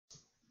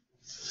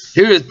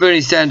Here is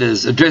Bernie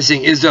Sanders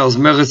addressing Israel's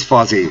Meretz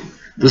party,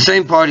 the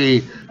same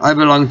party I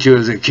belonged to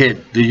as a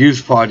kid, the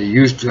Youth Party,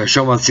 Youth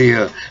Shomer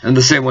Tzia, and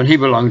the same one he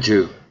belonged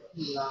to.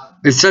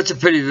 It's such a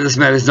pity that this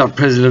man is not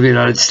president of the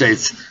United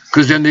States,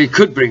 because then they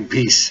could bring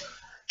peace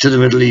to the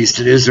Middle East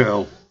and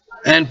Israel,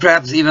 and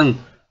perhaps even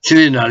to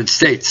the United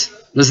States.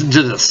 Listen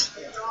to this.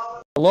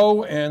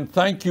 Hello, and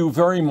thank you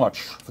very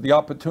much for the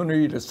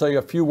opportunity to say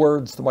a few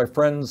words to my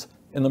friends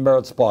in the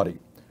Meretz Party.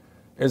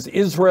 As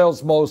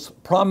Israel's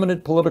most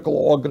prominent political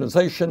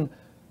organization,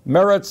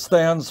 Meretz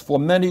stands for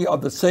many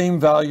of the same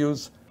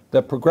values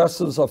that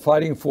progressives are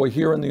fighting for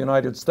here in the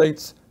United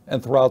States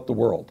and throughout the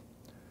world.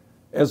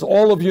 As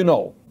all of you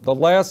know, the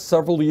last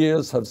several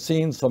years have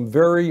seen some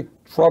very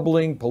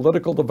troubling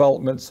political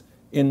developments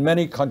in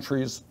many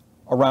countries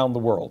around the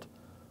world,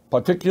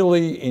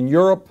 particularly in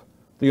Europe,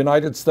 the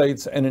United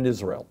States, and in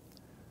Israel.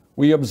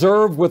 We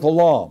observe with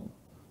alarm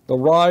the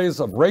rise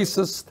of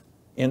racist,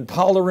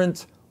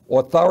 intolerant,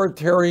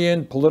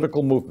 authoritarian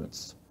political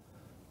movements.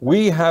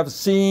 We have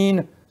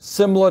seen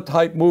similar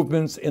type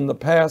movements in the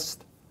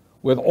past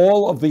with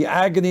all of the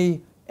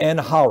agony and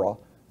horror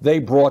they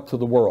brought to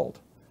the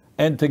world.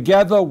 And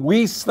together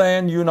we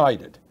stand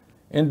united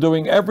in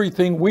doing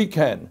everything we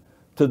can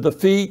to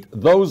defeat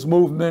those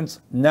movements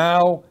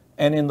now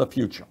and in the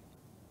future.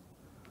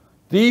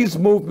 These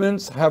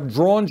movements have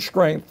drawn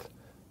strength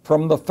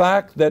from the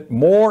fact that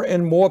more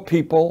and more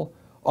people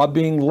are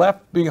being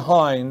left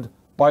behind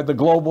by the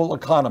global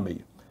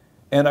economy,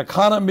 an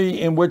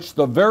economy in which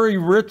the very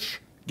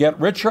rich get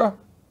richer,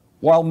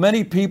 while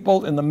many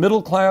people in the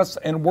middle class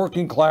and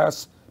working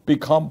class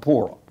become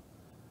poorer.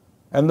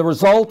 And the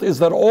result is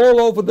that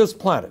all over this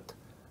planet,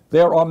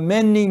 there are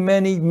many,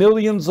 many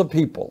millions of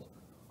people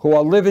who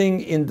are living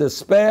in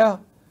despair,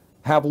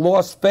 have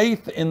lost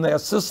faith in their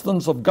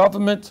systems of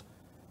government,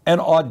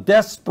 and are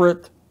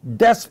desperate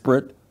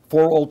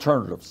for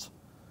alternatives.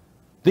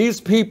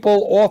 These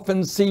people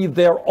often see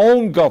their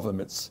own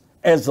governments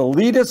as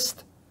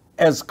elitist,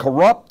 as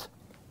corrupt,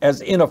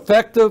 as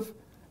ineffective,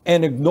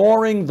 and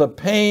ignoring the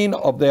pain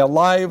of their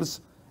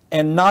lives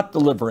and not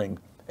delivering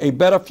a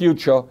better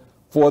future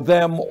for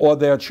them or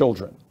their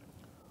children.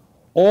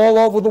 All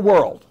over the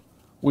world,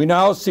 we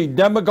now see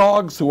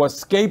demagogues who are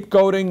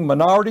scapegoating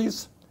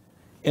minorities.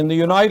 In the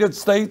United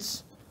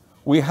States,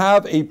 we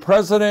have a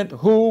president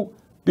who,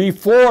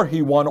 before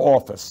he won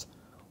office,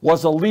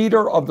 was a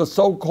leader of the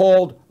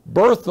so-called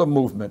birther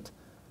movement,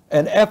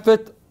 an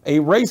effort, a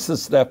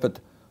racist effort,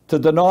 to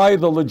deny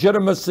the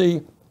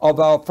legitimacy of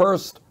our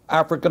first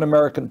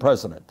African-American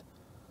president.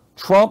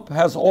 Trump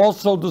has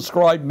also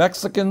described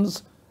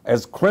Mexicans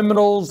as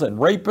criminals and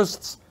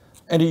rapists,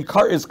 and he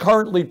is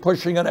currently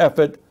pushing an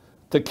effort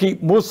to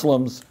keep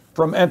Muslims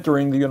from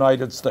entering the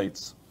United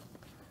States.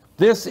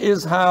 This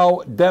is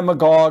how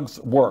demagogues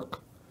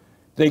work.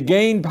 They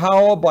gain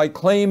power by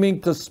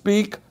claiming to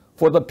speak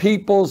for the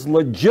people's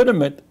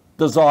legitimate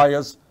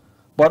desires,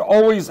 but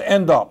always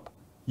end up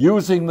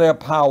using their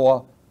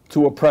power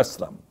to oppress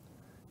them.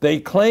 They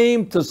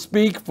claim to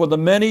speak for the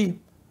many,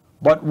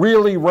 but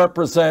really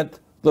represent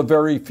the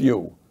very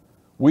few.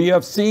 We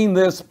have seen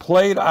this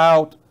played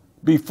out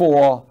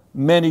before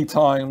many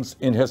times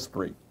in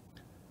history.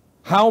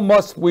 How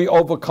must we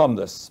overcome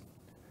this?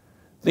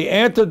 The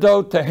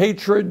antidote to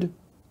hatred,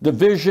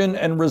 division,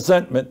 and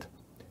resentment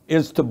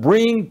is to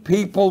bring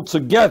people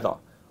together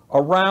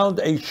around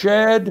a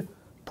shared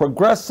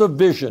progressive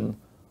vision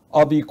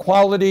of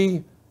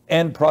equality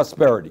and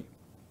prosperity.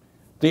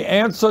 The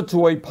answer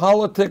to a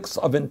politics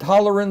of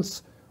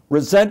intolerance,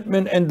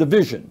 resentment, and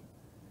division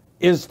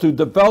is to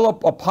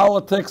develop a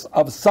politics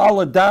of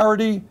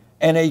solidarity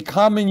and a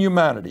common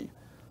humanity,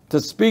 to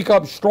speak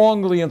up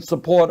strongly in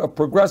support of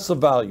progressive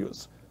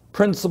values,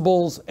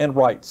 principles, and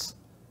rights,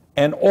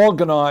 and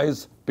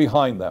organize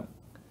behind them.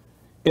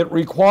 It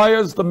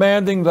requires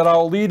demanding that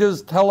our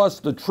leaders tell us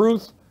the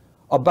truth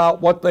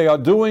about what they are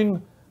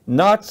doing,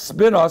 not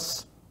spin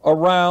us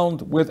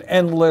around with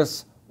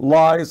endless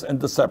lies and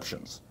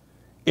deceptions.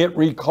 It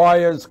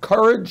requires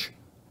courage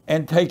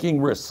and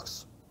taking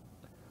risks.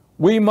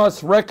 We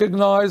must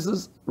recognize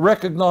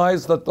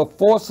that the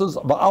forces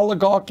of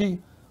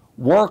oligarchy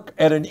work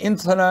at an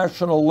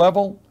international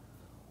level,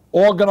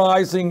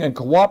 organizing and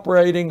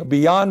cooperating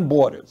beyond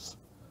borders.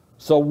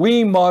 So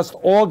we must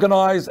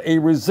organize a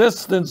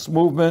resistance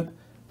movement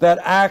that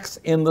acts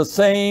in the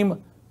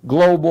same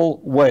global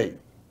way.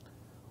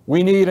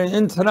 We need an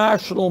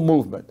international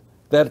movement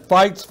that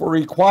fights for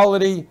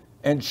equality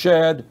and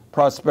shared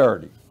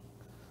prosperity.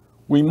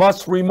 We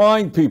must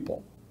remind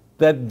people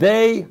that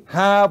they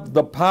have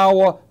the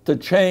power to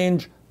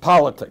change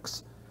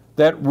politics,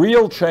 that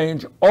real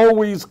change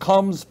always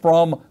comes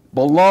from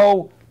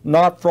below,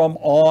 not from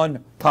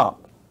on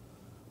top.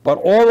 But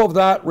all of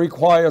that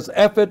requires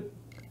effort,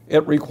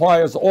 it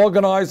requires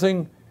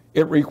organizing,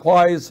 it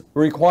requires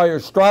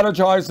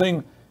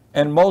strategizing,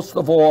 and most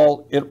of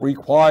all, it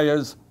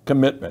requires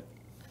commitment.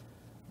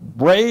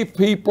 Brave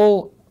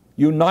people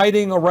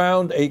uniting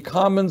around a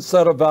common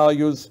set of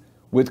values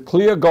with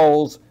clear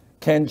goals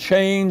can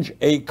change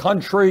a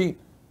country,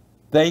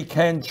 they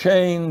can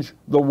change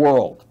the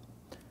world.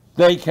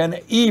 they can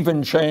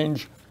even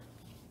change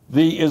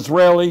the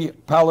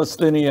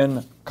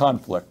Israeli-Palestinian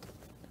conflict.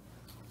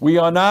 We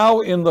are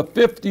now in the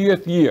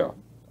 50th year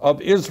of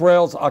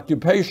Israel's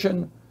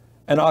occupation,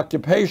 an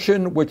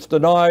occupation which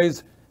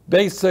denies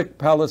basic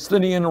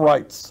Palestinian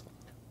rights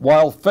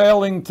while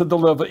failing to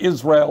deliver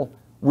Israel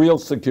real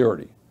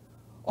security.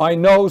 I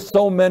know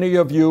so many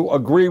of you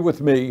agree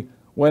with me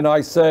when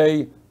I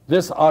say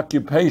this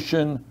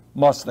occupation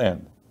must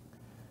end.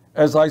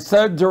 As I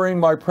said during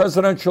my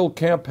presidential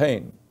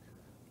campaign,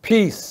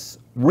 peace,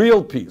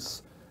 real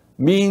peace,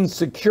 means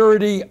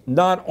security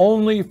not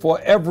only for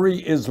every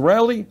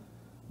Israeli,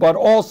 but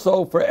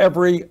also for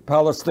every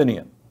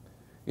Palestinian.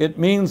 It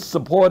means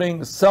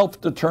supporting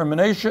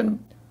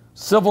self-determination,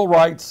 civil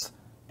rights,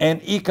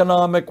 and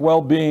economic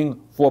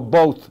well-being for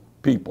both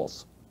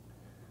peoples.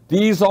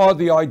 These are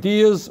the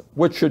ideas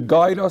which should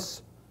guide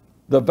us,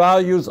 the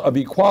values of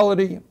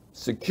equality,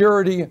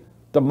 security,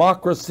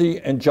 democracy,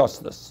 and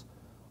justice.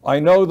 I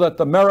know that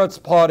the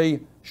Meretz Party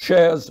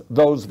shares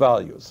those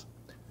values.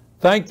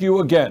 Thank you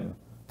again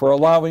for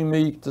allowing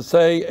me to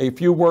say a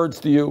few words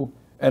to you,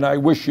 and I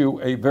wish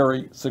you a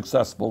very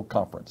successful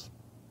conference.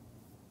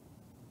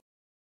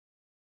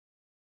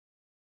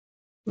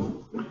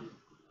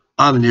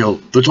 I'm Neil,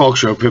 the talk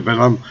show pip,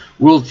 and I'm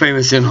world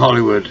famous in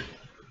Hollywood.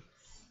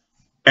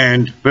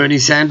 And Bernie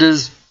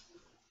Sanders,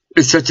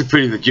 it's such a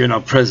pity that you're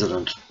not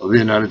president of the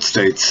United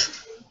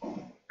States.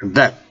 And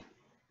that,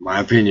 my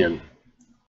opinion,